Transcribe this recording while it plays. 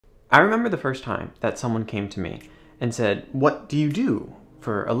I remember the first time that someone came to me and said, "What do you do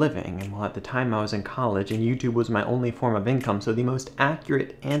for a living?" And well, at the time I was in college and YouTube was my only form of income, so the most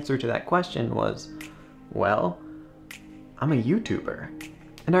accurate answer to that question was, well, I'm a YouTuber.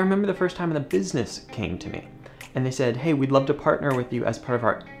 And I remember the first time the business came to me and they said, "Hey, we'd love to partner with you as part of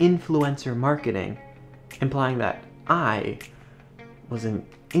our influencer marketing," implying that I was an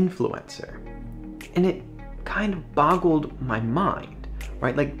influencer. And it kind of boggled my mind,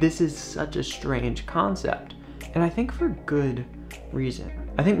 right? Like, this is such a strange concept. And I think for good reason.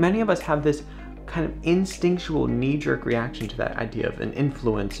 I think many of us have this kind of instinctual knee-jerk reaction to that idea of an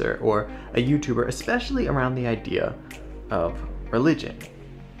influencer or a YouTuber, especially around the idea of religion.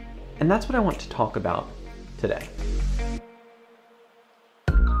 And that's what I want to talk about today.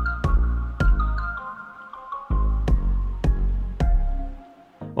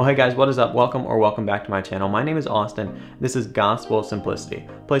 Well, hey guys, what is up? Welcome back to my channel. My name is Austin. This is Gospel Simplicity,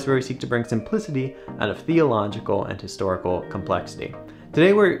 a place where we seek to bring simplicity out of theological and historical complexity.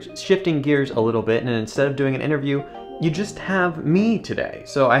 Today we're shifting gears a little bit, and instead of doing an interview, you just have me today.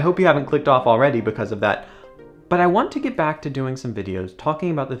 So I hope you haven't clicked off already because of that. But I want to get back to doing some videos talking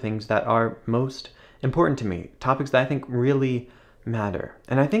about the things that are most important to me, topics that I think really matter.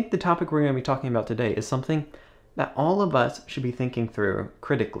 And I think the topic we're going to be talking about today is something that all of us should be thinking through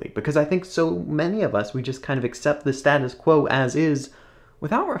critically, because I think so many of us, we just kind of accept the status quo as is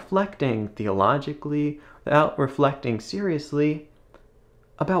without reflecting theologically, without reflecting seriously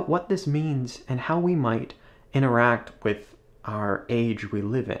about what this means and how we might interact with our age we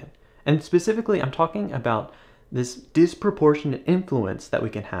live in. And specifically, I'm talking about this disproportionate influence that we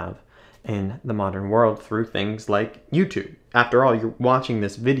can have in the modern world through things like YouTube. After all, you're watching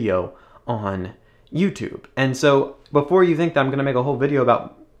this video on YouTube. And so before you think that I'm going to make a whole video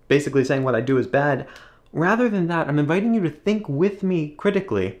about basically saying what I do is bad, rather than that, I'm inviting you to think with me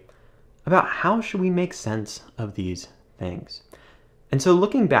critically about how should we make sense of these things. And so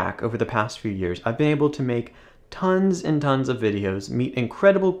looking back over the past few years, I've been able to make tons and tons of videos, meet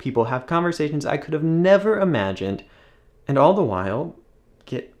incredible people, have conversations I could have never imagined, and all the while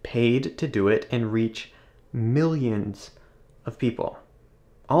get paid to do it and reach millions of people.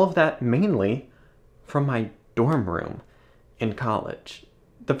 All of that mainly from my dorm room in college.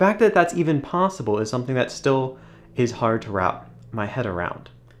 The fact that that's even possible is something that still is hard to wrap my head around.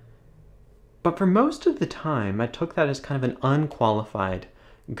 But for most of the time, I took that as kind of an unqualified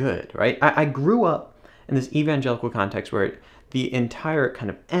good, right? I grew up in this evangelical context where the entire kind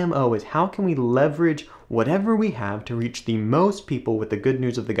of MO is how can we leverage whatever we have to reach the most people with the good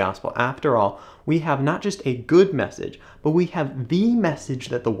news of the gospel. After all, we have not just a good message, but we have the message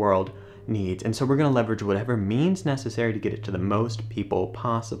that the world needs. And so we're going to leverage whatever means necessary to get it to the most people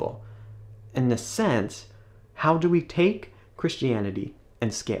possible. In a sense, how do we take Christianity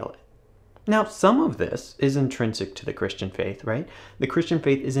and scale it? Now, some of this is intrinsic to the Christian faith, right? The Christian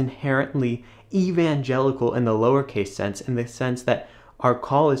faith is inherently evangelical in the lowercase sense, in the sense that our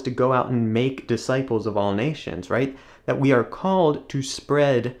call is to go out and make disciples of all nations, right? That we are called to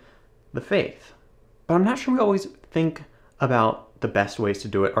spread the faith. But I'm not sure we always think about the best ways to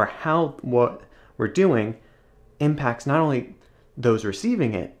do it, or how what we're doing impacts not only those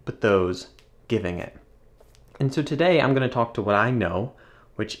receiving it, but those giving it. And so today I'm going to talk to what I know,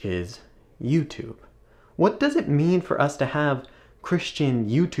 which is YouTube. What does it mean for us to have Christian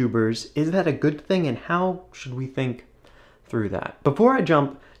YouTubers? Is that a good thing? And how should we think through that? Before I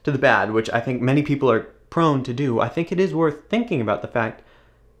jump to the bad, which I think many people are prone to do, I think it is worth thinking about the fact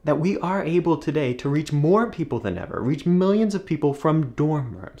that we are able today to reach more people than ever, reach millions of people from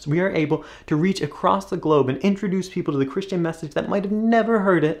dorm rooms. We are able to reach across the globe and introduce people to the Christian message that might have never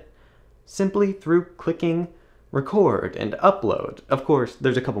heard it simply through clicking record and upload. Of course,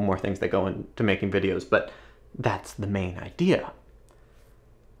 there's a couple more things that go into making videos, but that's the main idea.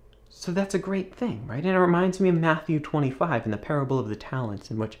 So that's a great thing, right? And it reminds me of Matthew 25 and the parable of the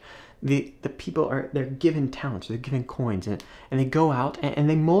talents, in which the people they're given talents, they're given coins, and they go out and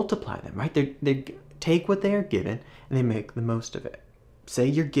they multiply them, right? They take what they are given and they make the most of it. Say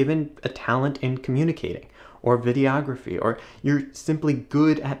you're given a talent in communicating or videography, or you're simply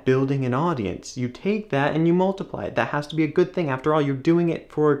good at building an audience. You take that and you multiply it. That has to be a good thing. After all, you're doing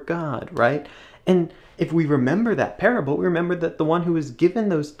it for God, right? And if we remember that parable, we remember that the one who was given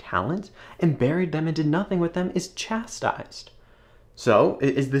those talents and buried them and did nothing with them is chastised. So,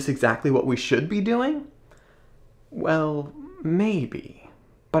 is this exactly what we should be doing? Well, maybe.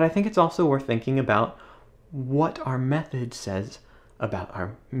 But I think it's also worth thinking about what our method says about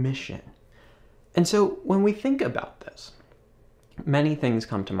our mission. And so, when we think about this, many things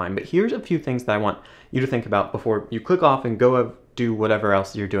come to mind, but here's a few things that I want you to think about before you click off and go do whatever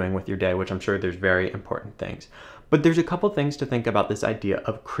else you're doing with your day, which I'm sure there's very important things. But there's a couple things to think about this idea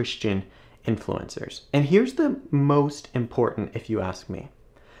of Christian influencers. And here's the most important, if you ask me.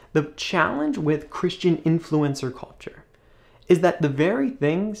 The challenge with Christian influencer culture is that the very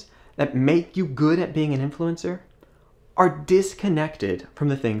things that make you good at being an influencer are disconnected from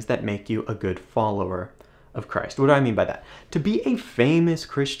the things that make you a good follower of Christ. What do I mean by that? To be a famous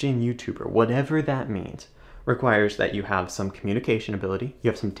Christian YouTuber, whatever that means, requires that you have some communication ability, you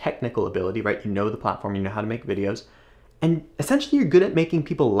have some technical ability, right? You know the platform, you know how to make videos, and essentially you're good at making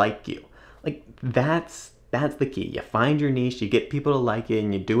people like you. Like that's the key. You find your niche, you get people to like it,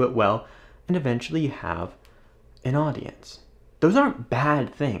 and you do it well, and eventually you have an audience. Those aren't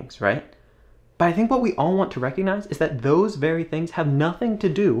bad things, right? But I think what we all want to recognize is that those very things have nothing to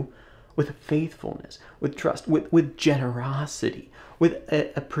do with faithfulness, with trust, with generosity, with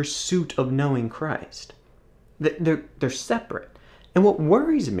a pursuit of knowing Christ. They're separate. And what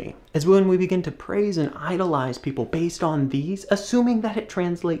worries me is when we begin to praise and idolize people based on these, assuming that it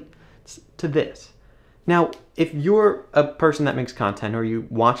translates to this. Now, if you're a person that makes content or you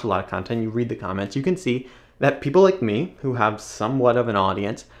watch a lot of content, you read the comments, you can see that people like me, who have somewhat of an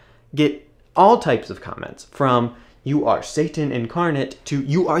audience, get all types of comments, from "you are Satan incarnate" to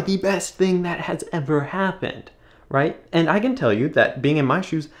 "you are the best thing that has ever happened," right? And I can tell you that being in my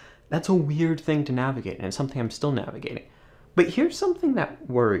shoes, that's a weird thing to navigate, and it's something I'm still navigating. But here's something that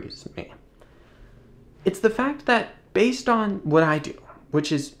worries me. It's the fact that based on what I do,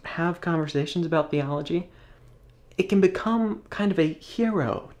 which is have conversations about theology, it can become kind of a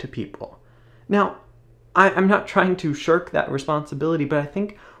hero to people. Now, I'm not trying to shirk that responsibility, but I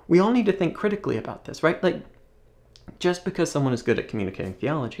think we all need to think critically about this, right? Like, just because someone is good at communicating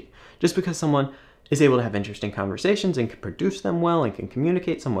theology, just because someone is able to have interesting conversations and can produce them well and can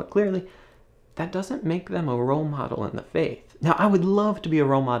communicate somewhat clearly, that doesn't make them a role model in the faith. Now, I would love to be a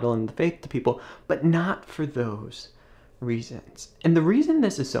role model in the faith to people, but not for those reasons. And the reason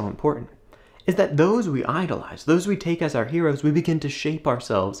this is so important is that those we idolize, those we take as our heroes, we begin to shape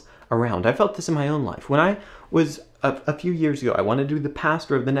ourselves around. I felt this in my own life. When I was a few years ago, I wanted to be the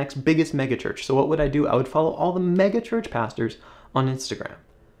pastor of the next biggest megachurch. So what would I do? I would follow all the megachurch pastors on Instagram.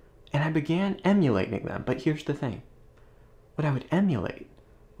 And I began emulating them. But here's the thing. What I would emulate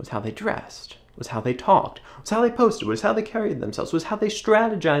was how they dressed, was how they talked, was how they posted, was how they carried themselves, was how they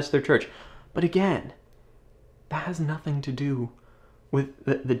strategized their church. But again, that has nothing to do with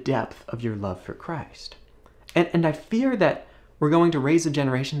the depth of your love for Christ. And I fear that we're going to raise a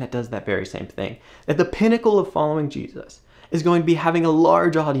generation that does that very same thing. That the pinnacle of following Jesus is going to be having a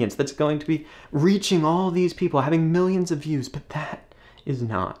large audience, that's going to be reaching all these people, having millions of views, but that is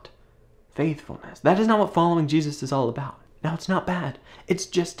not faithfulness. That is not what following Jesus is all about. Now, it's not bad. It's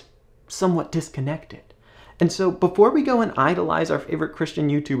just somewhat disconnected. And so before we go and idolize our favorite Christian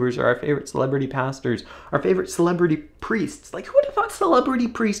YouTubers or our favorite celebrity pastors, our favorite celebrity priests, like who would have thought celebrity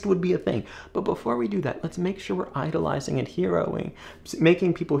priest would be a thing? But before we do that, let's make sure we're idolizing and heroing,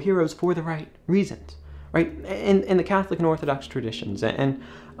 making people heroes for the right reasons, right? In the Catholic and Orthodox traditions and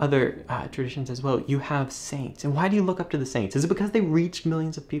other traditions as well, you have saints. And why do you look up to the saints? Is it because they reached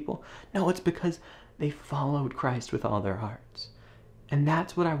millions of people? No, it's because they followed Christ with all their hearts. And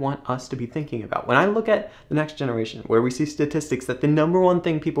that's what I want us to be thinking about. When I look at the next generation, where we see statistics that the number one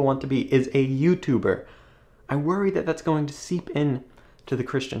thing people want to be is a YouTuber, I worry that that's going to seep in to the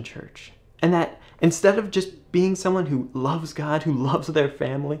Christian church. And that instead of just being someone who loves God, who loves their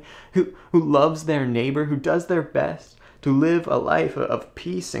family, who loves their neighbor, who does their best to live a life of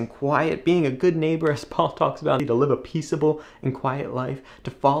peace and quiet, being a good neighbor, as Paul talks about, to live a peaceable and quiet life,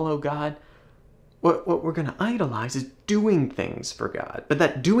 to follow God, what we're going to idolize is doing things for God. But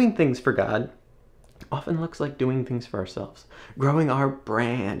that doing things for God often looks like doing things for ourselves. Growing our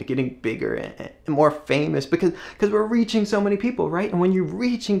brand, getting bigger and more famous because we're reaching so many people, right? And when you're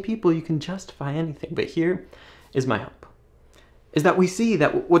reaching people, you can justify anything. But here is my hope. Is that we see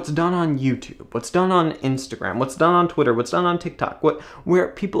that what's done on YouTube, what's done on Instagram, what's done on Twitter, what's done on TikTok, where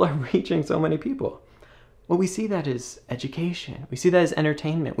people are reaching so many people. Well, we see that as education. We see that as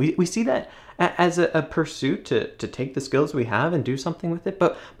entertainment. We see that as a pursuit to take the skills we have and do something with it.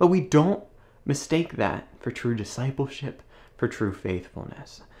 But we don't mistake that for true discipleship, for true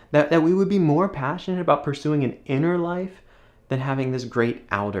faithfulness. That we would be more passionate about pursuing an inner life than having this great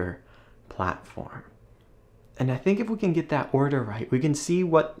outer platform. And I think if we can get that order right, we can see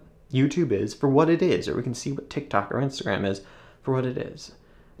what YouTube is for what it is, or we can see what TikTok or Instagram is for what it is.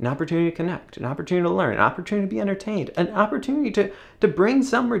 An opportunity to connect, an opportunity to learn, an opportunity to be entertained, an opportunity to bring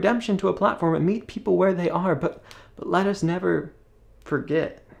some redemption to a platform and meet people where they are. But let us never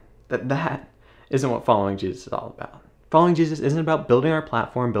forget that isn't what following Jesus is all about. Following Jesus isn't about building our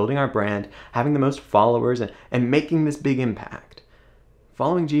platform, building our brand, having the most followers, and making this big impact.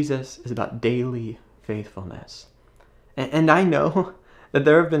 Following Jesus is about daily faithfulness. And I know that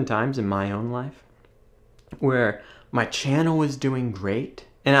there have been times in my own life where my channel is doing great,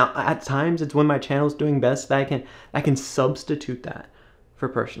 and at times it's when my channel is doing best that I can substitute that for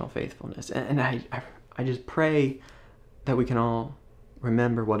personal faithfulness. And I just pray that we can all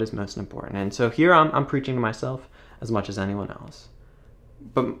remember what is most important. And so here I'm preaching to myself as much as anyone else.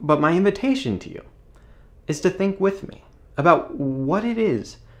 But my invitation to you is to think with me about what it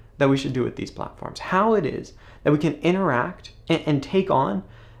is that we should do with these platforms, how it is that we can interact and take on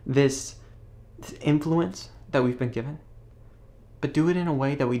this influence that we've been given, but do it in a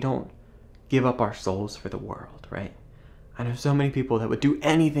way that we don't give up our souls for the world, right? I know so many people that would do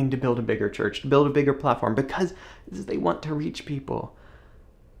anything to build a bigger church, to build a bigger platform, because they want to reach people.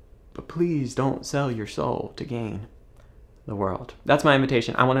 But please don't sell your soul to gain the world. That's my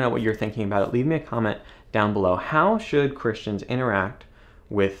invitation. I want to know what you're thinking about it. Leave me a comment down below. How should Christians interact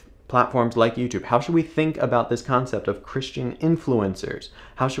with platforms like YouTube? How should we think about this concept of Christian influencers?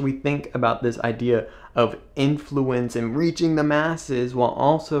 How should we think about this idea of influence and reaching the masses while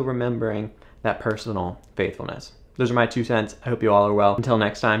also remembering that personal faithfulness? Those are my 2 cents. I hope you all are well. Until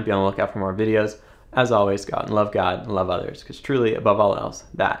next time, be on the lookout for more videos. As always, go out and love others, because truly, above all else,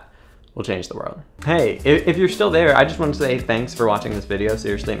 that will change the world. Hey, if you're still there, I just want to say thanks for watching this video.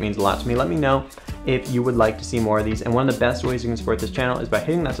 Seriously, it means a lot to me. Let me know if you would like to see more of these. And one of the best ways you can support this channel is by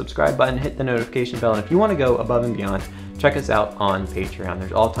hitting that subscribe button, hit the notification bell. And if you want to go above and beyond, check us out on Patreon.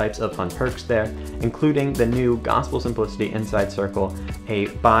 There's all types of fun perks there, including the new Gospel Simplicity Inside Circle, a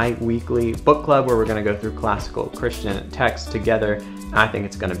bi-weekly book club where we're going to go through classical Christian texts together. I think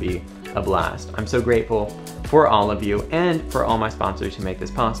it's going to be a blast. I'm so grateful for all of you and for all my sponsors who make this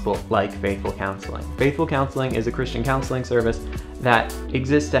possible, like Faithful Counseling. Faithful Counseling is a Christian counseling service that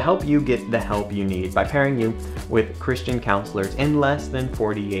exists to help you get the help you need by pairing you with Christian counselors in less than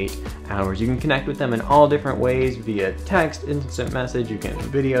 48 hours. You can connect with them in all different ways via text, instant message, you can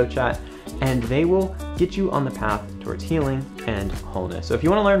video chat, and they will get you on the path towards healing and wholeness. So if you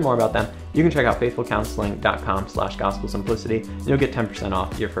want to learn more about them, you can check out faithfulcounseling.com/gospelsimplicity and you'll get 10%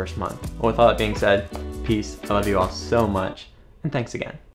 off your first month. Well, with all that being said, peace. I love you all so much, and thanks again.